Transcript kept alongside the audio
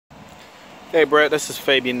Hey Brett, this is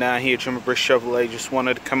Fabian down here at Jimmy Chevrolet. Just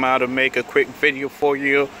wanted to come out and make a quick video for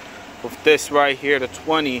you with this right here, the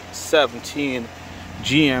 2017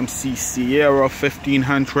 GMC Sierra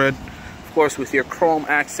 1500. Of course, with your chrome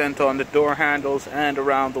accent on the door handles and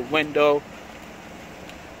around the window.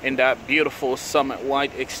 In that beautiful summit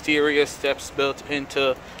white exterior, steps built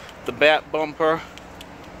into the back bumper.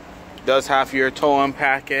 Does have your towing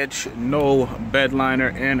package, no bed liner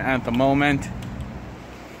in at the moment.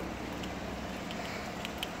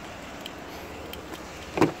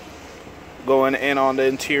 Going in on the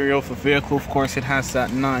interior of the vehicle, of course, it has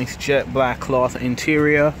that nice jet black cloth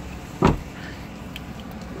interior.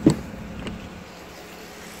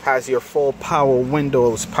 Has your full power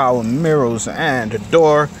windows, power mirrors, and a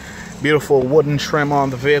door. Beautiful wooden trim on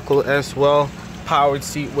the vehicle as well. Powered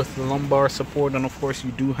seat with the lumbar support, and of course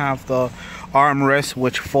you do have the armrest,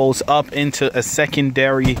 which folds up into a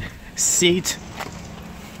secondary seat.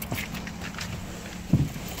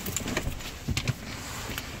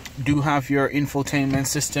 Do have your infotainment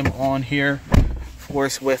system on here, of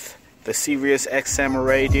course, with the Sirius XM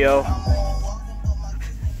radio.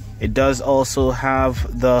 It does also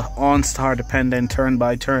have the OnStar dependent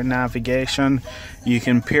turn-by-turn navigation. You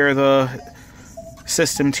can pair the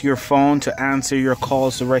system to your phone to answer your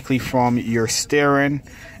calls directly from your steering.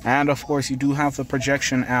 And of course you do have the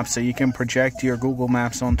projection app, so you can project your Google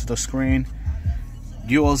Maps onto the screen.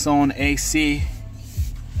 Dual zone AC.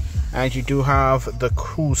 And you do have the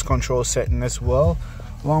cruise control setting as well,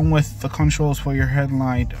 along with the controls for your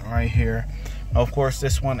headlight right here. Of course,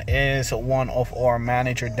 this one is one of our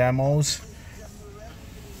manager demos.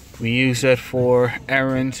 We use it for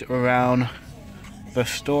errands around the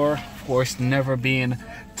store. Of course, never being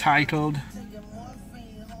titled,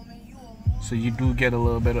 so you do get a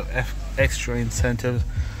little bit of extra incentive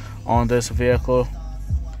on this vehicle.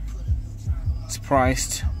 It's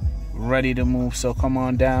priced ready to move, so come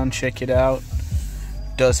on down, check it out.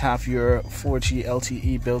 Does have your 4G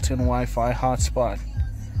LTE built-in Wi-Fi hotspot.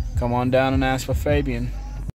 Come on down and ask for Fabian.